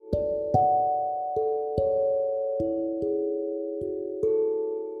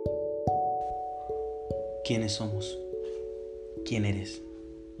¿Quiénes somos? ¿Quién eres?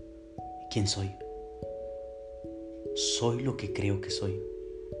 ¿Quién soy? Soy lo que creo que soy.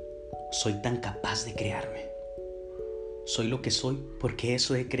 Soy tan capaz de crearme. Soy lo que soy porque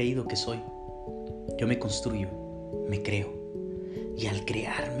eso he creído que soy. Yo me construyo, me creo. Y al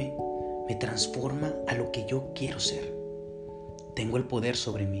crearme, me transforma a lo que yo quiero ser. Tengo el poder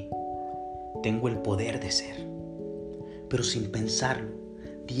sobre mí. Tengo el poder de ser. Pero sin pensarlo,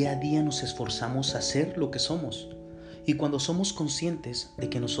 día a día nos esforzamos a ser lo que somos. Y cuando somos conscientes de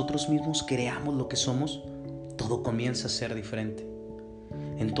que nosotros mismos creamos lo que somos, todo comienza a ser diferente.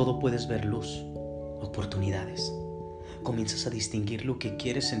 En todo puedes ver luz, oportunidades. Comienzas a distinguir lo que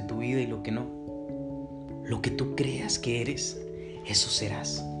quieres en tu vida y lo que no. Lo que tú creas que eres, eso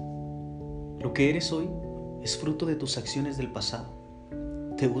serás. Lo que eres hoy es fruto de tus acciones del pasado.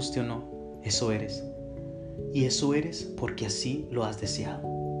 Te guste o no, eso eres. Y eso eres porque así lo has deseado.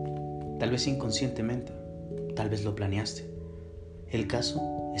 Tal vez inconscientemente, tal vez lo planeaste. El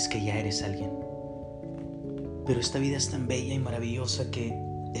caso es que ya eres alguien. Pero esta vida es tan bella y maravillosa que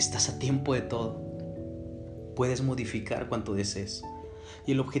estás a tiempo de todo. Puedes modificar cuanto desees.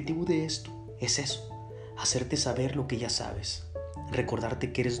 Y el objetivo de esto es eso, hacerte saber lo que ya sabes.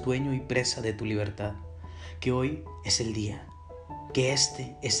 Recordarte que eres dueño y presa de tu libertad. Que hoy es el día. Que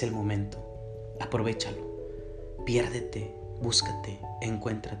este es el momento. Aprovechalo. Piérdete, búscate,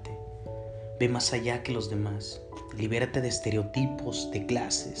 encuéntrate. Ve más allá que los demás. Libérate de estereotipos, de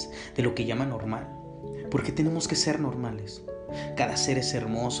clases, de lo que llaman normal. Porque tenemos que ser normales. Cada ser es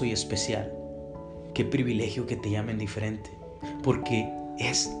hermoso y especial. Qué privilegio que te llamen diferente. Porque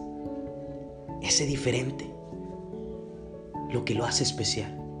es ese diferente lo que lo hace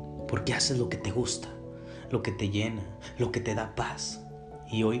especial. Porque haces lo que te gusta, lo que te llena, lo que te da paz.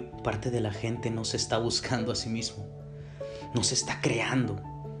 Y hoy parte de la gente no se está buscando a sí mismo. No se está creando.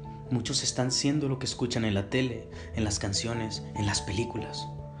 Muchos están siendo lo que escuchan en la tele, en las canciones, en las películas.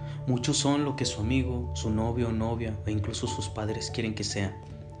 Muchos son lo que su amigo, su novio o novia o incluso sus padres quieren que sean.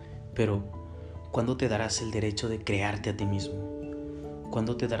 Pero, ¿cuándo te darás el derecho de crearte a ti mismo?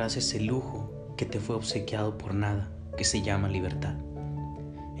 ¿Cuándo te darás ese lujo que te fue obsequiado por nada, que se llama libertad?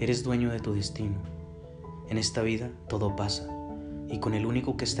 Eres dueño de tu destino. En esta vida todo pasa y con el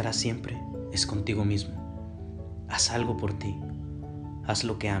único que estará siempre es contigo mismo. Haz algo por ti, haz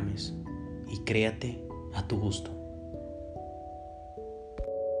lo que ames y créate a tu gusto.